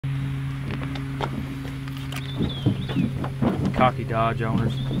Cocky Dodge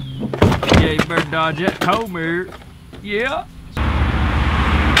owners. Yeah, you better dodge that tow mirror. Yeah.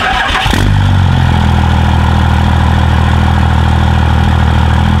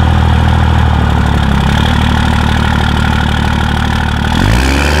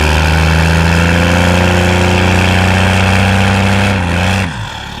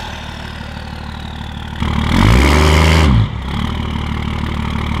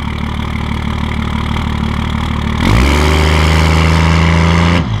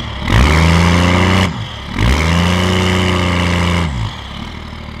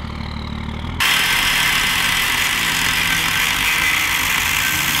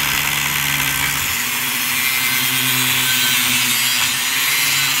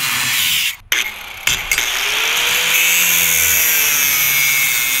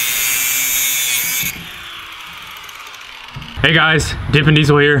 Hey guys, Dippin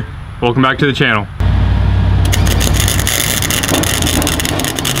Diesel here. Welcome back to the channel.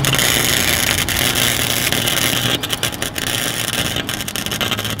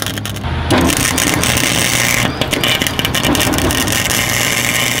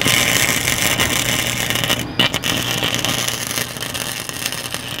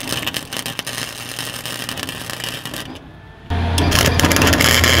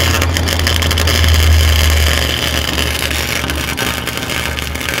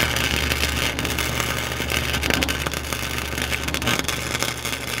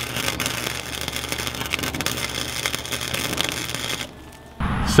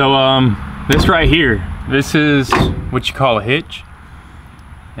 So this right here, this is what you call a hitch,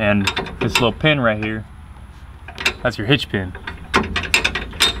 and this little pin right here, that's your hitch pin.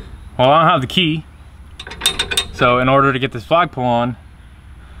 Well, I don't have the key, so in order to get this flagpole on,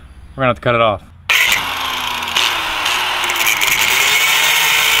 we're gonna have to cut it off.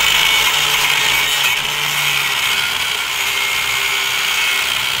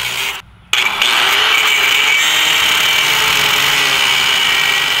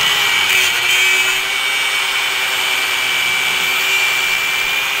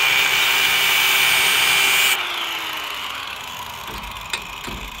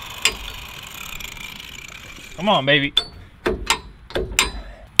 Come on, baby.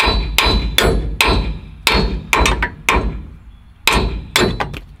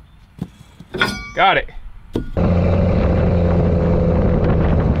 Got it.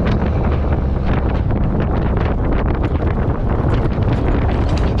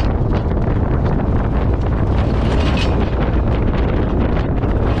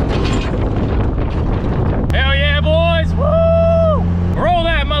 Hell yeah, boys. Woo! Roll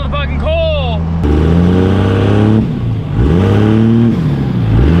that motherfucking coal.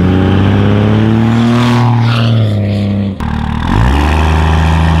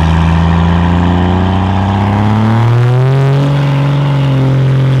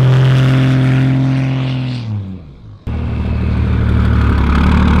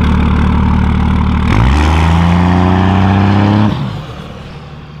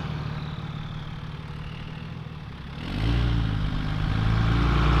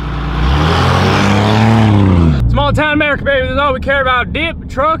 Small town America, baby. That's all we care about. Dip,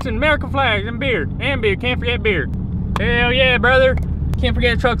 trucks, and American flags, and beer. And beer. Can't forget beer. Hell yeah, brother. Can't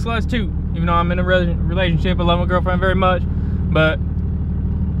forget truck sluts too. Even though I'm in a relationship, I love my girlfriend very much. But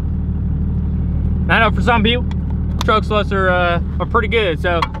I know for some people, truck sluts are pretty good.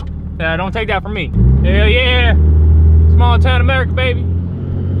 So don't take that from me. Hell yeah. Small town America, baby.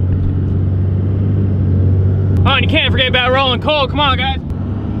 Oh, and you can't forget about rolling coal. Come on, guys.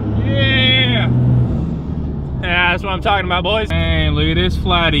 Yeah. Yeah, that's what I'm talking about, boys. Man, look at this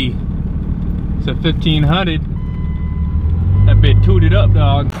flatty. It's a 1500. That bit tooted up,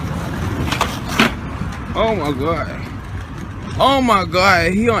 dog. Oh my god. Oh my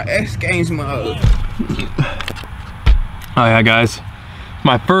god, he on X Games mode. Oh yeah, guys.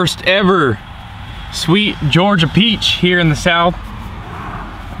 My first ever sweet Georgia peach here in the South.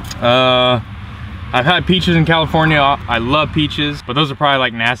 I've had peaches in California. I love peaches, but those are probably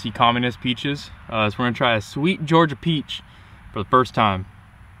like nasty communist peaches. So we're gonna try a sweet Georgia peach for the first time.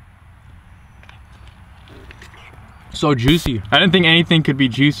 So juicy. I didn't think anything could be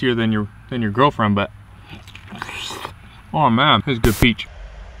juicier than your girlfriend, but oh man, this is good peach.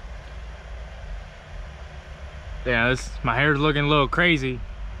 Yeah, my hair's looking a little crazy.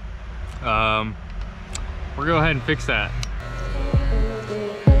 We'll go ahead and fix that.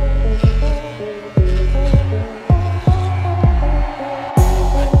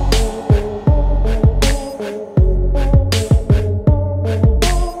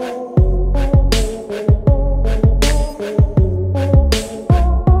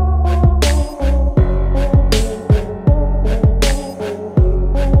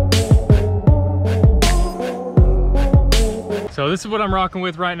 this is what I'm rocking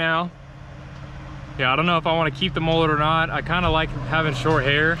with right now. Yeah, I don't know if I want to keep the mullet or not. I kind of like having short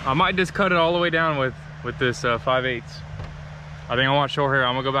hair. I might just cut it all the way down with this 5/8. I think I want short hair.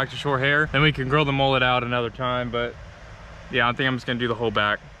 I'm gonna go back to short hair. Then we can grow the mullet out another time. But yeah, I think I'm just gonna do the whole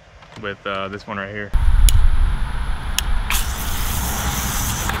back with this one right here.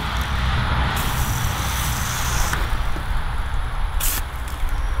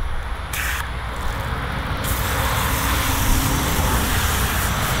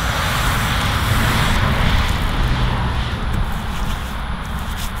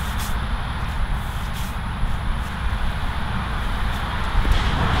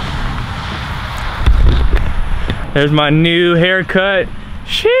 There's my new haircut.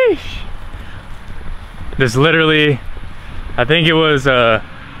 Sheesh. This literally, I think it was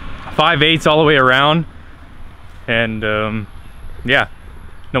 5/8 all the way around. And yeah,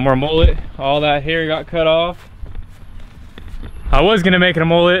 no more mullet. All that hair got cut off. I was gonna make it a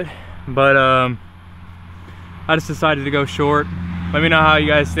mullet, but I just decided to go short. Let me know how you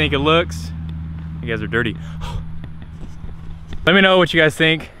guys think it looks. You guys are dirty. Let me know what you guys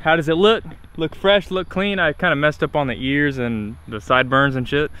think. How does it look? Look fresh, look clean. I kind of messed up on the ears and the sideburns and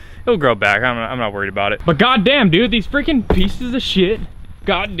shit. It'll grow back. I'm not worried about it. But goddamn, dude, these freaking pieces of shit.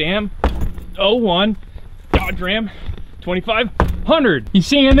 Goddamn. 01 Dodge Ram 2500. You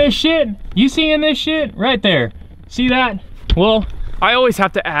seeing this shit? You seeing this shit? Right there. See that? Well, I always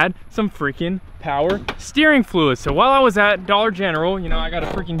have to add some freaking power steering fluid. So while I was at Dollar General, you know, I got a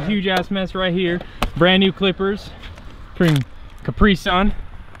freaking huge ass mess right here. Brand new clippers. Freaking Capri Sun.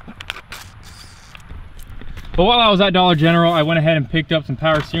 But while I was at Dollar General, I went ahead and picked up some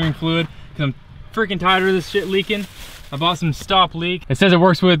power steering fluid because I'm freaking tired of this shit leaking. I bought some Stop Leak. It says it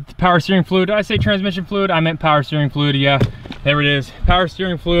works with power steering fluid. Did I say transmission fluid? I meant power steering fluid. Yeah, there it is. Power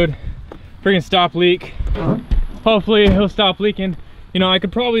steering fluid, freaking Stop Leak. Hopefully it'll stop leaking. You know, I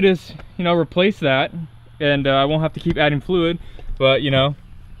could probably just, you know, replace that and I won't have to keep adding fluid, but you know,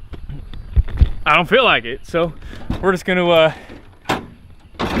 I don't feel like it. So we're just gonna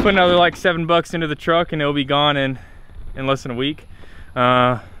put another like $7 into the truck and it'll be gone in less than a week.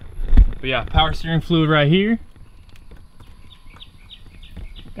 But yeah, power steering fluid right here.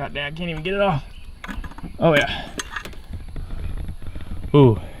 God damn, I can't even get it off. Oh yeah.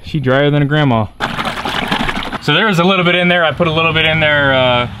 Ooh, she drier than a grandma. So there was a little bit in there. I put a little bit in there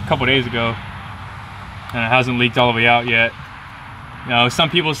a couple days ago and it hasn't leaked all the way out yet. You know,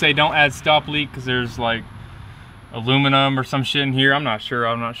 some people say don't add Stop Leak because there's like aluminum or some shit in here. I'm not sure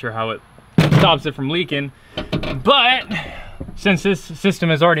how it stops it from leaking, but since this system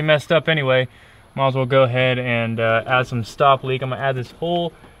is already messed up anyway, might as well go ahead and add some Stop Leak. I'm gonna add this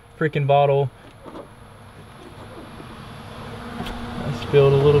whole freaking bottle. I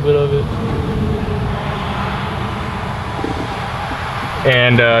spilled a little bit of it,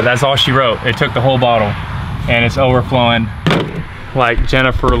 and that's all she wrote. It took the whole bottle and it's overflowing like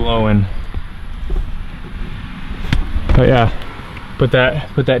Jennifer Lowen. But yeah, put that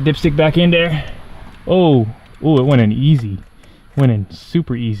dipstick back in there. Oh, it went in easy. Went in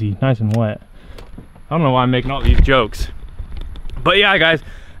super easy, nice and wet. I don't know why I'm making all these jokes. But yeah, guys,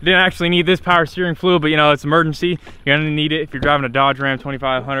 I didn't actually need this power steering fluid, but you know, it's emergency. You're gonna need it if you're driving a Dodge Ram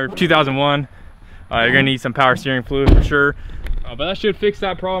 2500, 2001. You're gonna need some power steering fluid for sure. But that should fix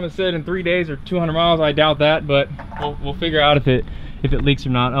that problem. It said in 3 days or 200 miles. I doubt that, but we'll figure out if it leaks or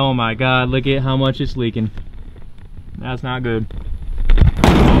not. Oh my God, look at how much it's leaking. That's not good.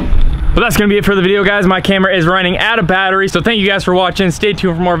 But that's gonna be it for the video, guys. My camera is running out of battery, so thank you guys for watching. Stay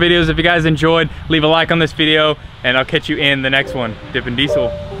tuned for more videos. If you guys enjoyed, leave a like on this video, and I'll catch you in the next one. Dippin' Diesel,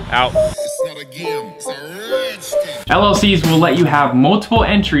 out. It's not a game, it's a rich game. LLCs will let you have multiple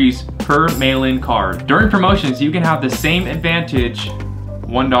entries per mail-in card. During promotions, you can have the same advantage.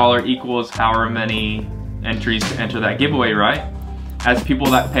 $1 equals however many entries to enter that giveaway, right? As people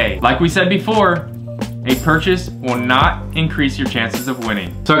that pay. Like we said before, a purchase will not increase your chances of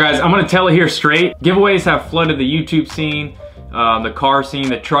winning. So guys, I'm gonna tell it here straight. Giveaways have flooded the YouTube scene, the car scene,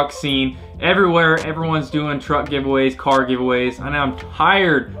 the truck scene. Everywhere, everyone's doing truck giveaways, car giveaways, and I'm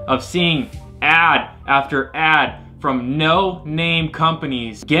tired of seeing ad after ad from no-name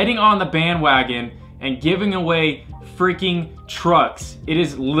companies getting on the bandwagon and giving away freaking trucks. It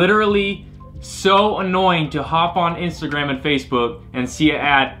is literally so annoying to hop on Instagram and Facebook and see an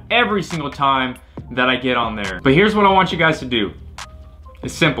ad every single time that I get on there. But here's what I want you guys to do.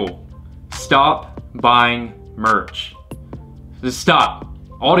 It's simple. Stop buying merch. Just stop.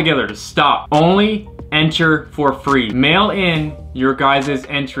 Altogether, just stop. Only enter for free. Mail in your guys'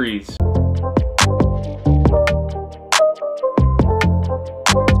 entries.